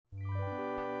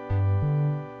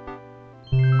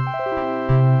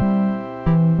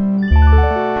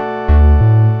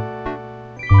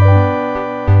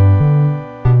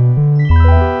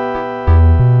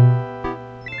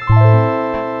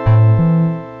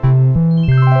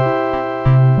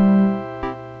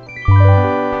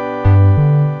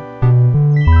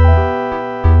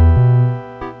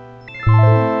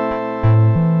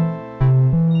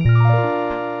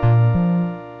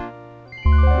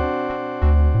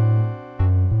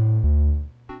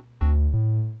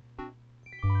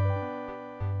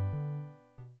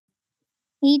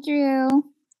Hey, Drew.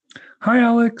 Hi,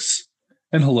 Alex.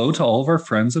 And hello to all of our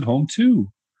friends at home,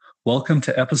 too. Welcome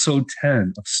to episode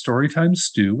 10 of Storytime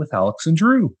Stew with Alex and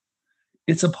Drew.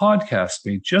 It's a podcast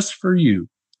made just for you,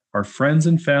 our friends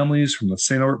and families from the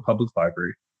St. Albert Public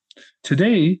Library.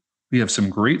 Today, we have some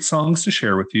great songs to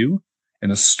share with you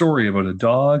and a story about a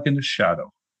dog and a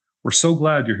shadow. We're so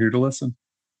glad you're here to listen.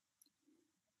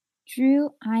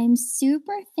 Drew, I'm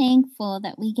super thankful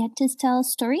that we get to tell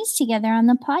stories together on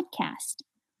the podcast.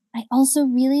 I also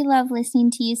really love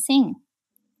listening to you sing.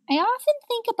 I often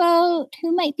think about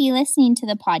who might be listening to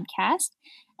the podcast,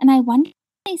 and I wonder if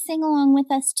they sing along with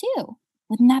us too.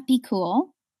 Wouldn't that be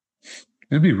cool?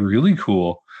 It'd be really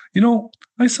cool.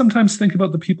 I sometimes think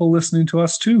about the people listening to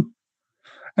us, too.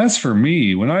 As for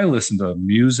me, when I listen to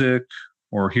music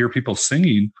or hear people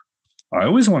singing, I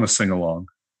always want to sing along.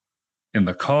 In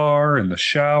the car, in the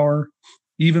shower,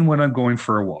 even when I'm going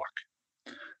for a walk.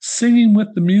 Singing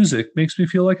with the music makes me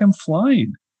feel like I'm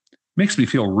flying. Makes me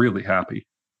feel really happy.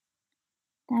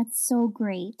 That's so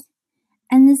great.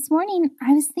 And this morning,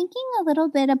 I was thinking a little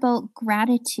bit about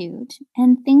gratitude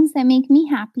and things that make me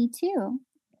happy too.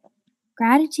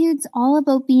 Gratitude's all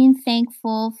about being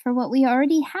thankful for what we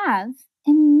already have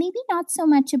and maybe not so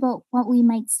much about what we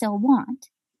might still want.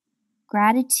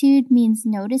 Gratitude means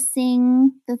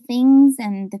noticing the things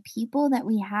and the people that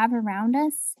we have around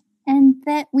us and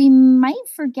that we might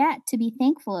forget to be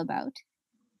thankful about.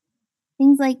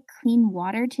 Things like clean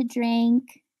water to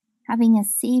drink, having a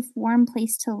safe, warm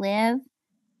place to live,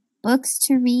 books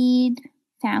to read,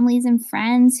 families and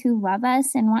friends who love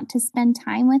us and want to spend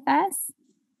time with us.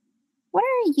 What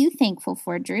are you thankful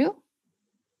for, Drew?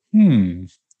 I'm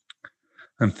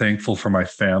thankful for my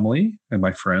family and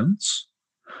my friends.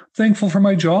 Thankful for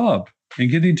my job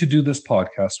and getting to do this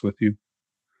podcast with you.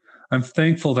 I'm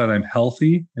thankful that I'm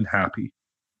healthy and happy.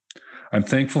 I'm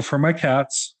thankful for my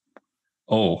cats.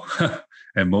 Oh,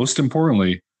 and most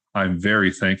importantly, I'm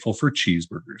very thankful for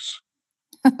cheeseburgers.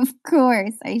 Of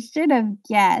course, I should have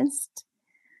guessed.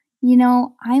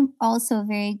 I'm also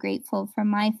very grateful for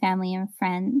my family and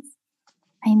friends.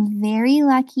 I'm very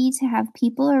lucky to have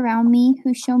people around me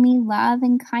who show me love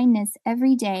and kindness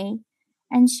every day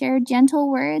and share gentle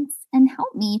words and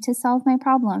help me to solve my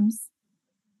problems.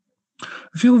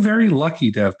 I feel very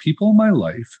lucky to have people in my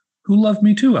life who love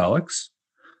me too, Alex.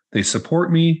 They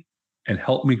support me and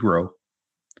help me grow.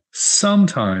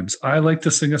 Sometimes I like to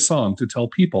sing a song to tell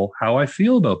people how I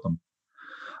feel about them.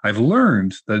 I've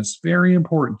learned that it's very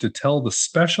important to tell the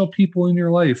special people in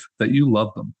your life that you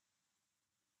love them.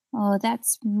 Oh,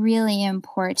 that's really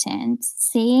important.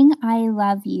 Saying I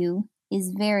love you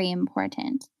is very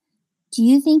important. Do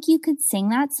you think you could sing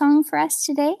that song for us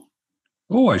today?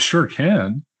 Oh, I sure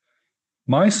can.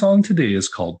 My song today is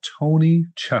called Tony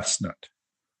Chestnut.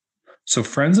 So,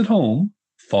 friends at home,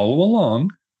 follow along.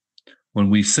 When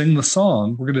we sing the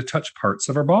song, we're going to touch parts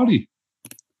of our body.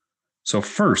 So,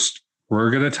 first, we're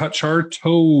going to touch our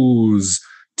toes.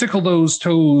 Tickle those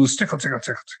toes. Tickle, tickle,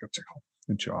 tickle, tickle, tickle.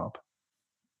 Good job.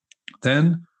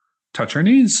 Then, touch our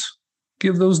knees.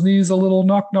 Give those knees a little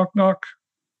knock, knock, knock.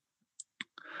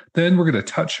 Then, we're going to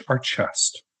touch our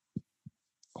chest.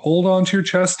 Hold on to your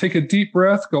chest. Take a deep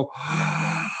breath. Go.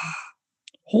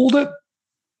 Hold it.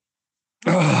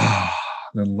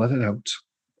 Then let it out.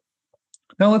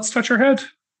 Now let's touch our head.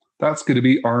 That's going to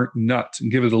be our nut and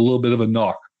give it a little bit of a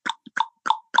knock.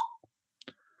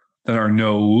 Then our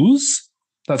nose.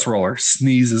 That's where all our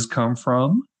sneezes come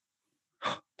from.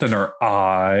 Then our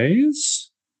eyes.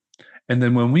 And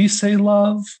then when we say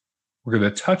love, we're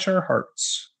going to touch our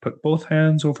hearts. Put both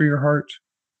hands over your heart.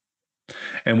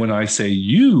 And when I say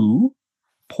you,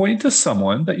 point to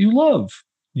someone that you love.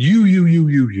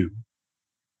 You.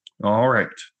 All right.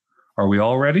 Are we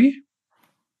all ready?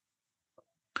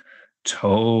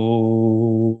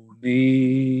 Tony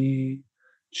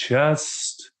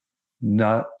Chestnut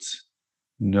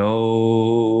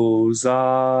knows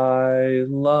I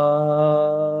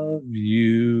love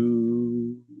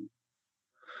you.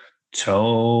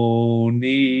 Tony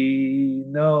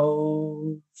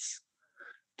knows.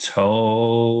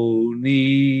 Tony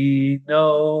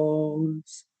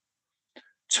knows.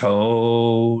 Tony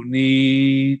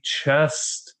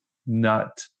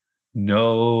Chestnut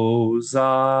knows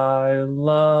I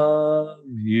love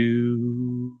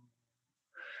you.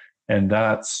 And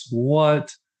that's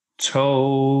what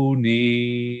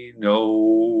Tony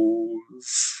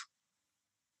knows.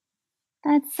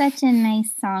 That's such a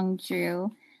nice song,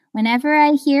 Drew. Whenever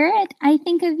I hear it, I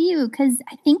think of you because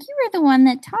I think you were the one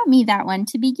that taught me that one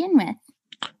to begin with.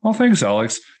 Well, thanks,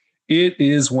 Alex. It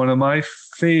is one of my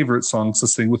favorite songs to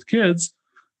sing with kids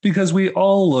because we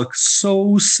all look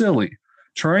so silly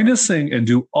trying to sing and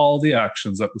do all the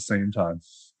actions at the same time.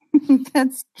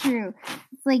 That's true.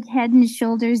 It's like head and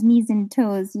shoulders, knees and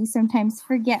toes. You sometimes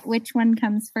forget which one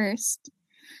comes first.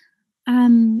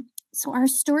 So our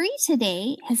story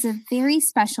today is a very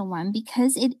special one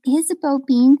because it is about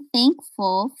being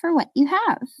thankful for what you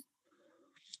have.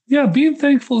 Yeah, being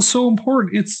thankful is so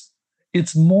important.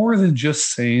 It's more than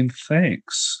just saying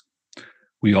thanks.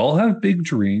 We all have big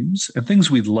dreams and things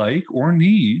we'd like or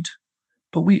need,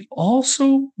 but we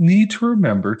also need to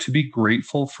remember to be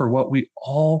grateful for what we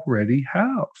already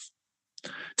have.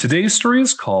 Today's story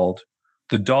is called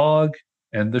The Dog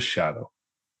and the Shadow.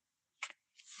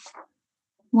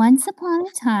 Once upon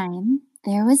a time,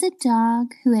 there was a dog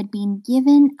who had been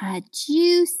given a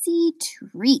juicy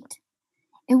treat.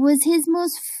 It was his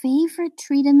most favorite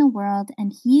treat in the world,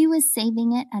 and he was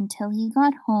saving it until he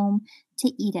got home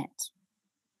to eat it.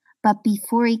 But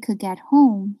before he could get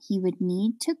home, he would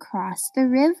need to cross the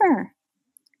river.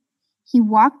 He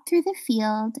walked through the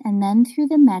field and then through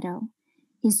the meadow,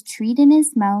 his treat in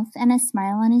his mouth and a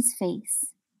smile on his face.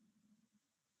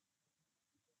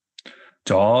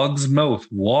 Dog's mouth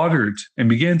watered and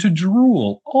began to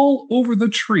drool all over the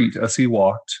treat as he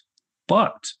walked,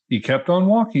 but he kept on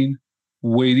walking,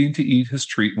 waiting to eat his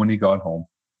treat when he got home.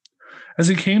 As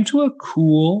he came to a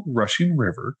cool, rushing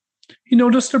river, he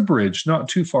noticed a bridge not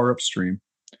too far upstream.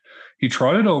 He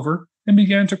trotted over and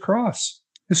began to cross,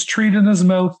 his treat in his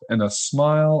mouth and a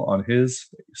smile on his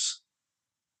face.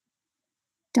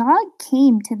 Dog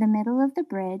came to the middle of the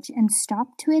bridge and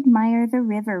stopped to admire the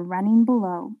river running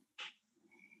below.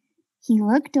 He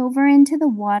looked over into the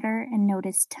water and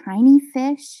noticed tiny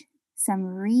fish, some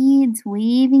reeds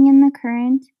waving in the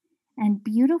current, and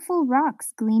beautiful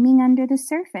rocks gleaming under the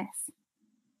surface.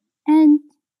 And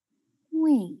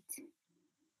wait,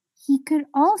 he could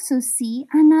also see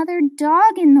another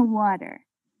dog in the water,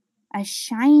 a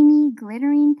shiny,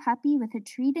 glittering puppy with a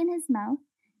treat in his mouth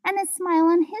and a smile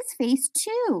on his face,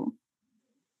 too.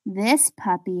 This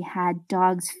puppy had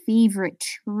Dog's favorite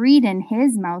treat in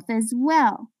his mouth as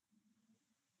well.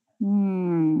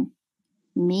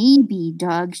 Maybe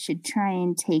Dog should try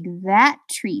and take that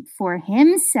treat for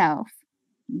himself.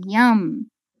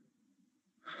 Yum.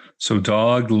 So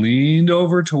Dog leaned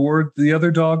over toward the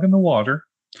other dog in the water,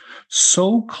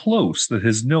 so close that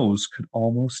his nose could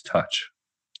almost touch.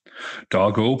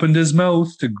 Dog opened his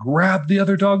mouth to grab the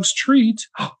other dog's treat,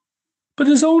 but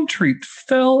his own treat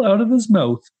fell out of his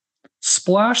mouth,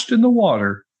 splashed in the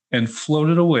water, and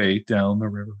floated away down the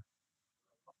river.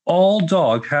 All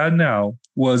Dog had now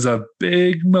was a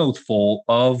big mouthful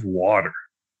of water.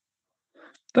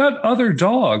 That other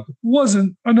dog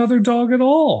wasn't another dog at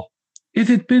all. It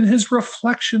had been his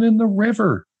reflection in the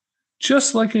river,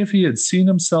 just like if he had seen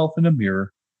himself in a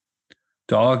mirror.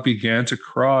 Dog began to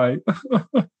cry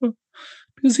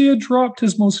because he had dropped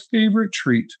his most favorite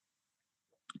treat.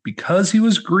 Because he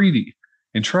was greedy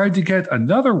and tried to get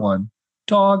another one,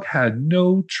 Dog had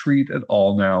no treat at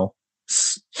all now.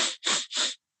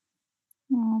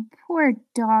 Oh, poor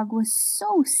Dog was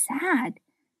so sad.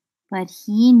 But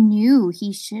he knew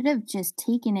he should have just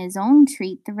taken his own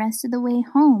treat the rest of the way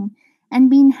home and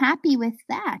been happy with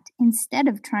that instead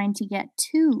of trying to get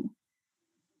two.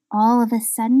 All of a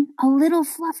sudden, a little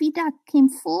fluffy duck came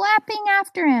flapping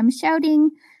after him,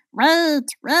 shouting, "Wait,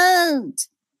 wait!"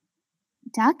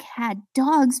 Duck had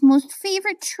Dog's most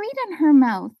favorite treat in her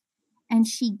mouth, and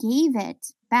she gave it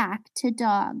back to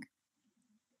Dog.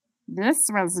 "This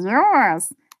was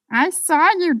yours. I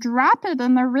saw you drop it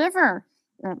in the river.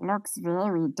 It looks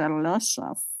very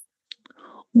delicious."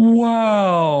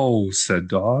 "Wow," said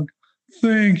Dog.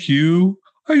 "Thank you.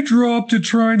 I dropped it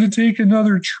trying to take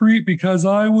another treat because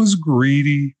I was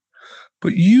greedy.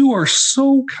 But you are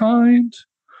so kind.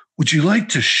 Would you like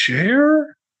to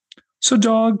share?" So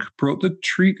Dog broke the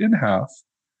treat in half,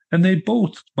 and they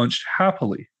both munched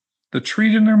happily, the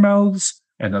treat in their mouths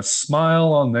and a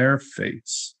smile on their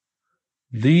face.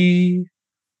 The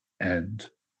end.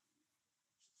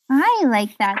 I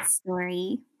like that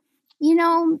story. You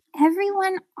know,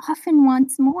 everyone often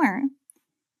wants more.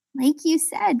 Like you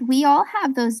said, we all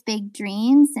have those big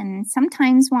dreams and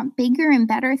sometimes want bigger and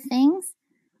better things.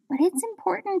 But it's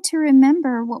important to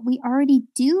remember what we already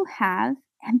do have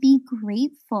and be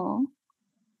grateful.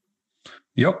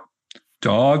 Yep.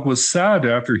 Dog was sad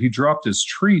after he dropped his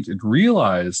treat and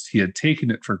realized he had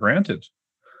taken it for granted.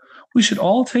 We should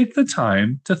all take the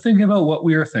time to think about what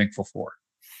we are thankful for,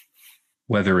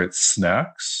 whether it's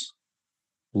snacks,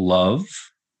 love,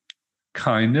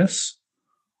 kindness,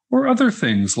 or other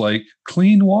things like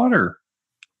clean water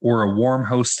or a warm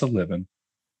house to live in.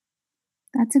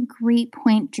 That's a great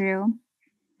point, Drew.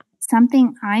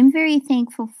 Something I'm very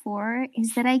thankful for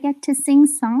is that I get to sing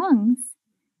songs.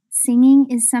 Singing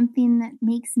is something that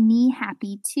makes me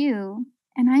happy too.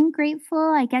 And I'm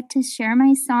grateful I get to share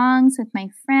my songs with my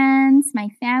friends, my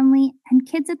family, and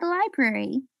kids at the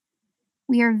library.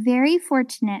 We are very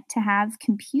fortunate to have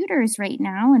computers right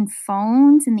now and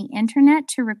phones and the internet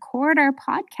to record our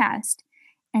podcast.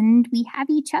 And we have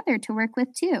each other to work with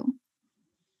too.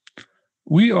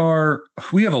 We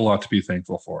have a lot to be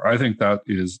thankful for. I think that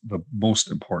is the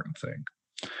most important thing.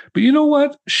 But you know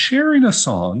what? Sharing a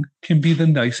song can be the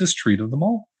nicest treat of them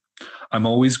all. I'm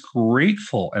always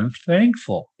grateful and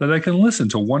thankful that I can listen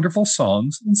to wonderful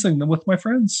songs and sing them with my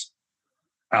friends.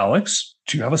 Alex,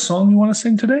 do you have a song you want to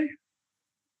sing today?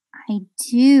 I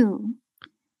do.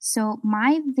 So,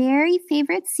 my very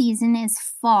favorite season is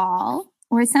fall,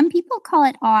 or some people call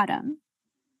it autumn.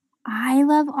 I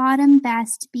love autumn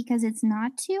best because it's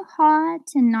not too hot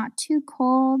and not too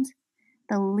cold.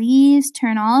 The leaves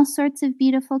turn all sorts of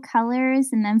beautiful colors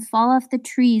and then fall off the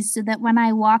trees so that when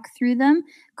I walk through them,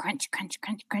 crunch, crunch,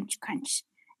 crunch, crunch, crunch,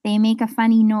 they make a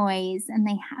funny noise and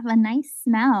they have a nice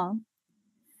smell.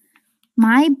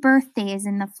 My birthday is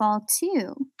in the fall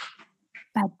too.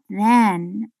 But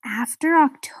then, after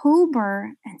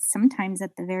October, and sometimes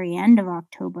at the very end of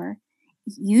October,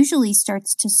 it usually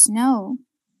starts to snow.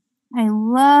 I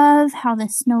love how the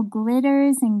snow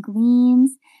glitters and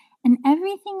gleams, and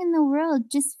everything in the world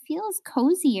just feels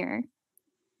cozier.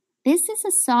 This is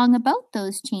a song about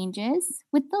those changes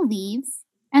with the leaves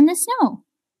and the snow.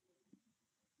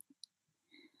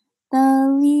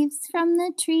 The leaves from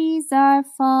the trees are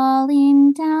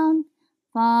falling down,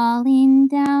 falling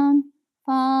down,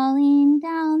 falling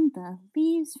down. The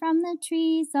leaves from the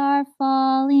trees are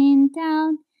falling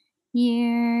down.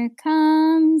 Here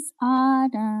comes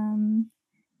autumn.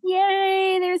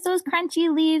 Yay, there's those crunchy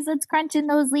leaves. Let's crunch in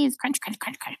those leaves. Crunch, crunch,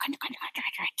 crunch, crunch, crunch, crunch,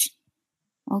 crunch, crunch.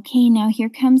 Okay, now here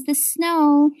comes the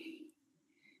snow.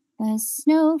 The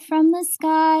snow from the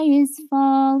sky is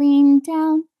falling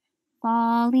down,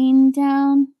 falling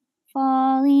down,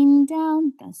 falling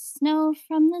down. The snow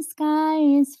from the sky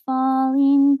is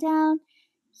falling down.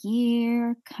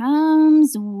 Here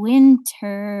comes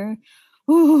winter.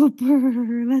 Oh,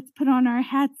 brr, let's put on our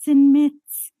hats and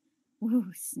mitts.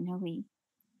 Ooh, snowy.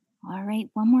 All right,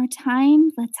 one more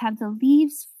time. Let's have the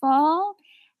leaves fall.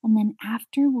 And then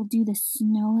after, we'll do the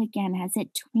snow again as it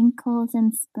twinkles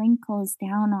and sprinkles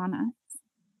down on us.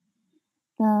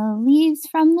 The leaves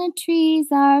from the trees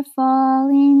are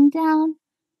falling down,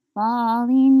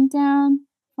 falling down,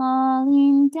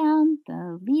 falling down.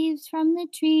 The leaves from the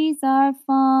trees are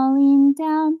falling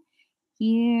down.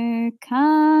 Here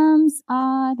comes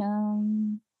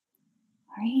autumn.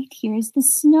 All right, here's the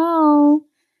snow.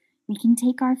 We can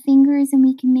take our fingers and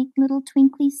we can make little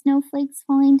twinkly snowflakes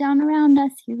falling down around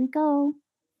us. Here we go.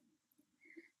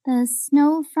 The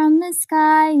snow from the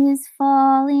sky is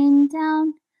falling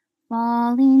down,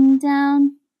 falling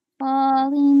down,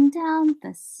 falling down.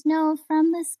 The snow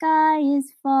from the sky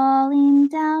is falling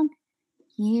down.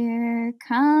 Here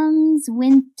comes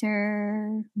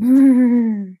winter.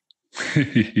 Brr.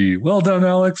 Well done,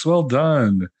 Alex. Well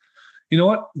done. You know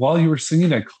what? While you were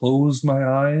singing, I closed my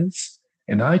eyes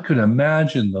and I could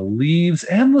imagine the leaves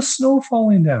and the snow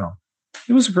falling down.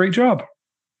 It was a great job.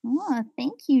 Oh,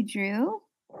 thank you, Drew.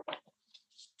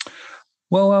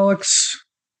 Well, Alex,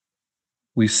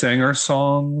 we sang our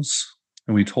songs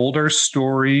and we told our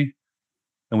story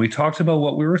and we talked about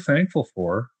what we were thankful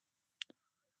for.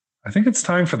 I think it's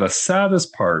time for the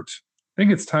saddest part. I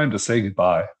think it's time to say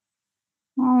goodbye.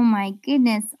 Oh my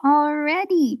goodness,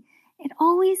 already. It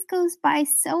always goes by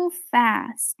so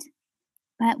fast.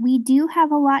 But we do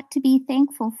have a lot to be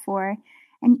thankful for,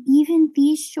 and even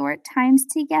these short times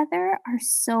together are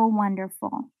so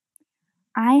wonderful.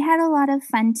 I had a lot of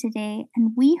fun today,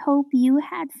 and we hope you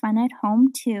had fun at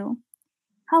home too.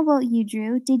 How about you,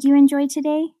 Drew? Did you enjoy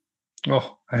today?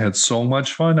 Oh, I had so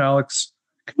much fun, Alex.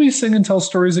 Can we sing and tell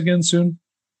stories again soon?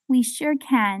 We sure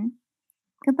can.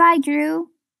 Goodbye, Drew.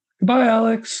 Goodbye,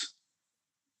 Alex.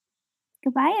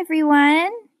 Goodbye,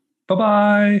 everyone.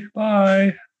 Bye-bye.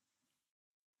 Bye.